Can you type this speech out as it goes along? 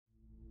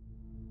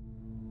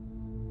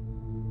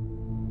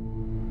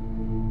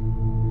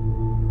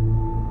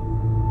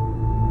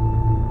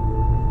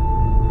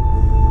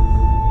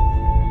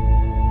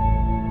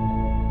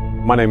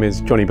My name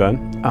is Johnnie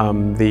Burn.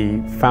 I'm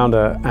the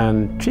founder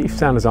and chief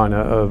sound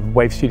designer of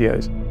Wave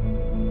Studios.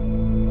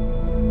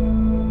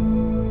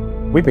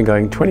 We've been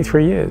going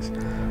 23 years,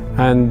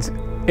 and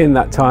in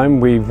that time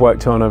we've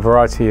worked on a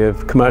variety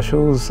of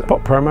commercials,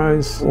 spot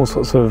promos, all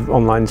sorts of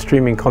online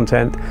streaming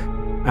content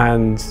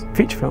and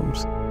feature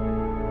films.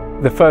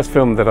 The first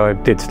film that I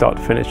did start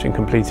to finish and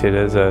completed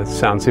as a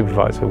sound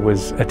supervisor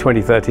was a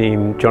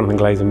 2013 Jonathan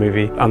Glazer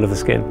movie, Under the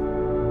Skin.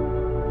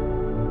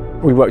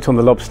 We worked on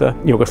The Lobster,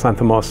 York and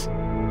Amsterdam,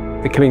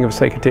 The Killing of a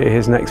Sacred Deer,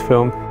 his next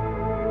film,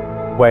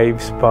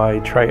 Waves by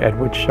Trey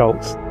Edward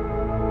Schultz,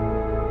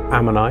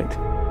 Ammonite,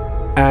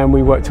 and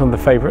we worked on The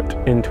Favourite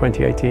in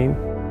 2018.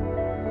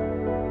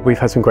 We've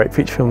had some great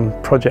feature film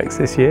projects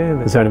this year.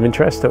 The Zone of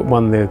Interest that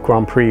won the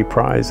Grand Prix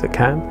prize at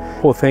Cannes,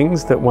 Poor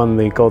Things that won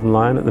the Golden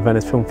Lion at the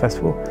Venice Film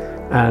Festival,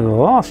 and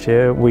last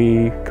year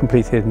we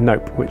completed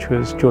Nope, which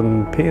was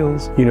Jordan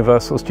Peele's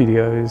Universal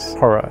Studios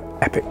horror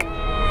epic.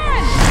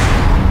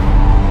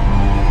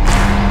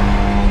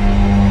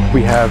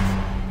 We have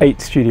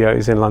 8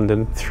 studios in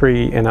London,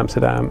 3 in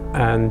Amsterdam,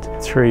 and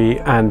 3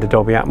 and a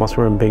Dolby Atmos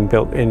room being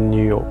built in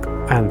New York,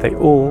 and they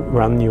all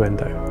run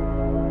Nuendo.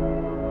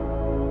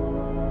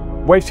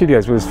 Wave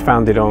Studios was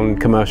founded on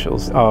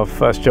commercials. Our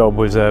first job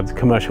was a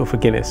commercial for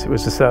Guinness. It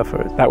was a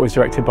surfer. That was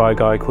directed by a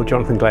guy called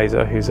Jonathan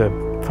Glazer, who's a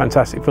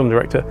fantastic film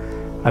director.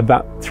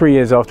 About 3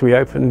 years after we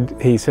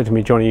opened, he said to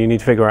me, "Johnny, you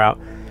need to figure out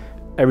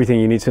everything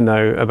you need to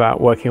know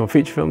about working on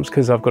feature films,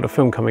 because I've got a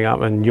film coming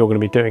up and you're going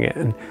to be doing it."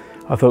 And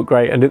I thought,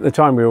 great. And at the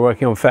time we were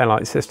working on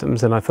Fairlight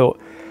systems, and I thought,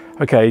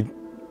 okay,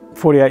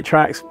 48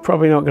 tracks,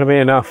 probably not going to be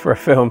enough for a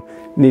film.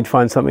 Need to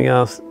find something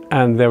else.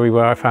 And there we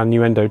were, I found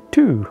Nuendo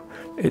 2.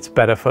 It's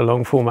better for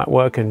long format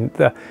work, and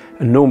the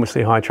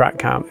enormously high track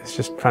count is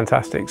just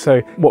fantastic.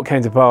 So what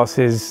came to pass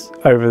is,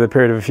 over the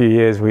period of a few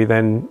years, we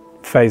then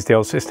phased the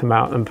old system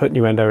out and put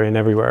Nuendo in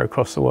everywhere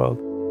across the world.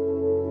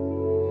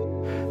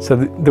 So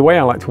the way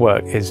I like to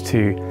work is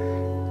to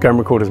go and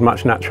record as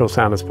much natural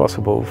sound as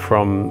possible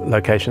from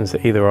locations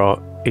that either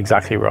are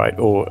exactly right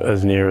or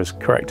as near as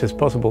correct as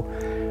possible,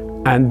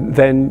 and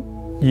then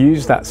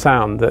use that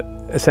sound that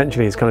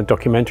essentially is kind of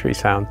documentary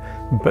sound,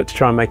 but to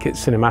try and make it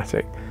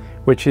cinematic,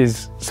 which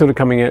is sort of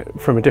coming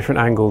at from a different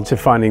angle to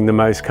finding the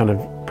most kind of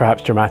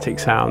perhaps dramatic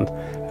sound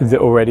that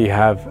already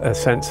have a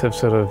sense of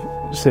sort of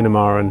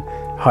cinema and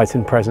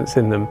heightened presence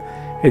in them.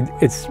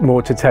 It's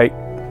more to take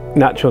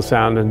natural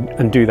sound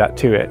and do that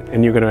to it,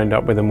 and you're going to end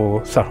up with a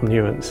more subtle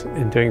nuance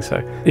in doing so.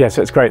 Yeah,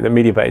 so it's great that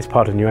MediaBay is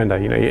part of Nuendo.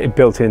 You know, it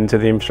built into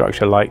the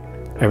infrastructure like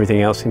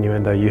everything else in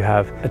Nuendo. You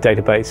have a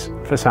database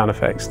for sound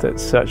effects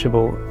that's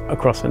searchable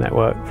across the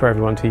network for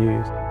everyone to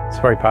use. It's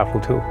a very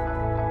powerful tool.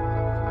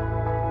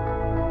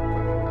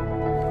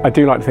 I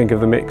do like to think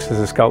of the mix as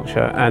a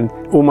sculpture, and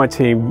all my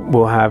team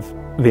will have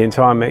the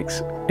entire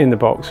mix in the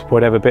box,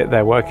 whatever bit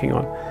they're working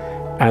on.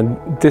 And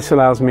this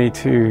allows me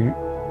to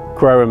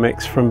grow a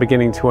mix from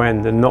beginning to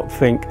end and not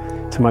think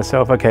to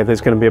myself, okay,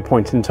 there's going to be a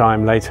point in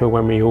time later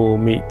when we all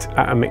meet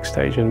at a mix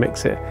stage and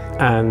mix it,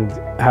 and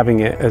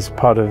having it as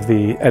part of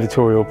the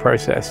editorial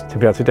process to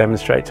be able to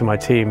demonstrate to my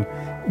team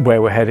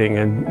where we're heading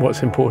and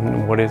what's important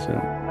and what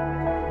isn't.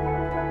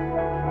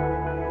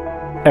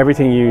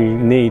 Everything you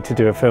need to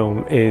do a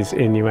film is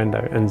in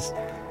Nuendo, and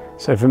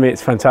so for me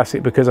it's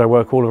fantastic because I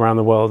work all around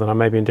the world and I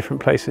may be in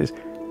different places.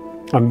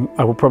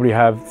 I will probably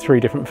have 3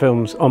 different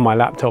films on my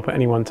laptop at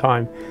any one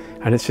time,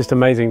 and it's just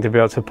amazing to be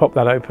able to pop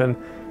that open,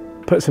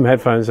 put some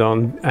headphones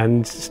on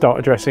and start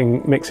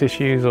addressing mix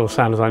issues or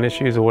sound design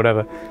issues or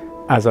whatever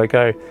as I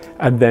go,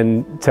 and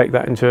then take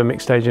that into a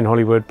mix stage in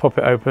Hollywood, pop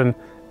it open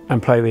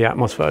and play the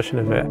Atmos version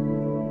of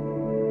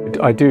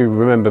it. I do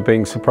remember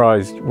being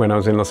surprised when I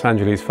was in Los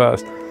Angeles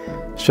first,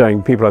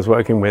 showing people I was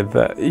working with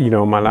that, you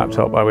know, on my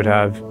laptop I would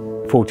have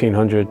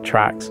 1,400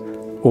 tracks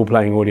all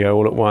playing audio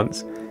all at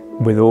once,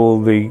 with all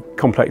the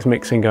complex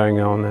mixing going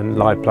on and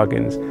live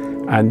plugins,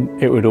 and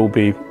it would all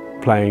be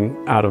playing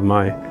out of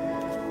my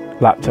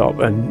laptop,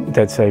 and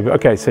they'd say,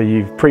 okay, so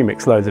you've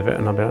pre-mixed loads of it,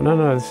 and I'd be like,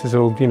 no, this is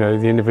all, you know,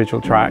 the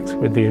individual tracks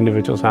with the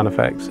individual sound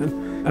effects,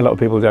 and a lot of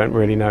people don't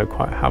really know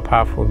quite how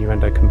powerful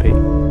Nuendo can be.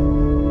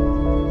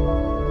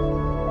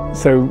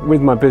 So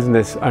with my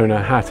business owner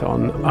hat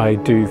on, I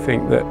do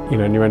think that, you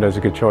know, Nuendo is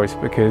a good choice,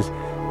 because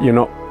you're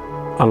not,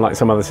 unlike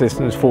some other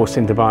systems, forced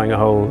into buying a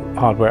whole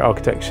hardware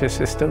architecture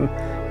system.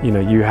 You know,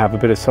 you have a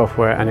bit of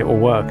software and it will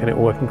work, and it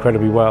will work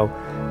incredibly well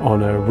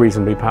on a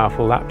reasonably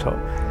powerful laptop,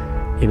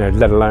 you know,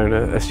 let alone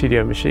a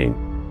studio machine.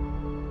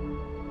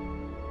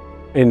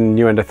 In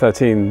Nuendo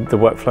 13, the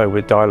workflow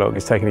with dialogue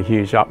has taken a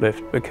huge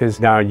uplift, because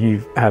now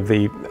you have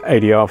the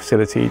ADR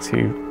facility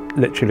to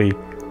literally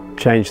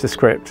change the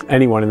script.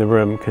 Anyone in the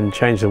room can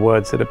change the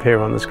words that appear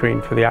on the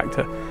screen for the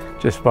actor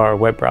just via a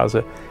web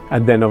browser.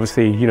 And then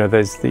obviously, you know,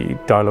 there's the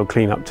dialogue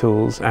cleanup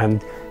tools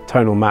and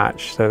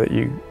TonalMatch, so that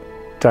you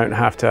don't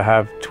have to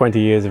have 20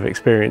 years of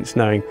experience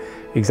knowing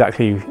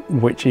exactly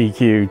which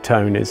EQ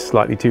tone is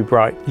slightly too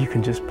bright. You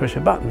can just push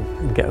a button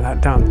and get that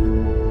done.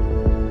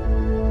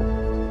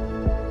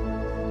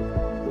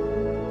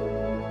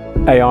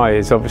 AI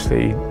is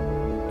obviously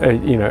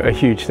a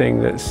huge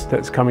thing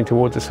that's coming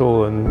towards us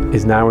all and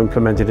is now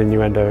implemented in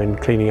Nuendo in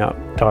cleaning up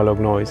dialogue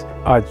noise.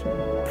 I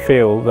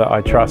feel that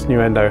I trust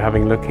Nuendo,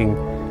 having looking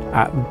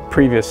at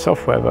previous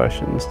software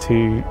versions,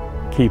 to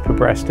keep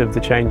abreast of the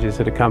changes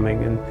that are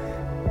coming and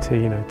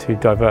to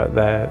divert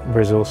their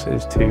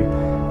resources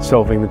to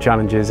solving the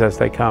challenges as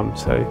they come.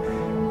 So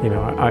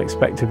I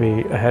expect to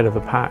be ahead of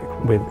the pack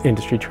with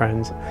industry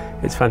trends.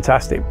 It's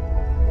fantastic.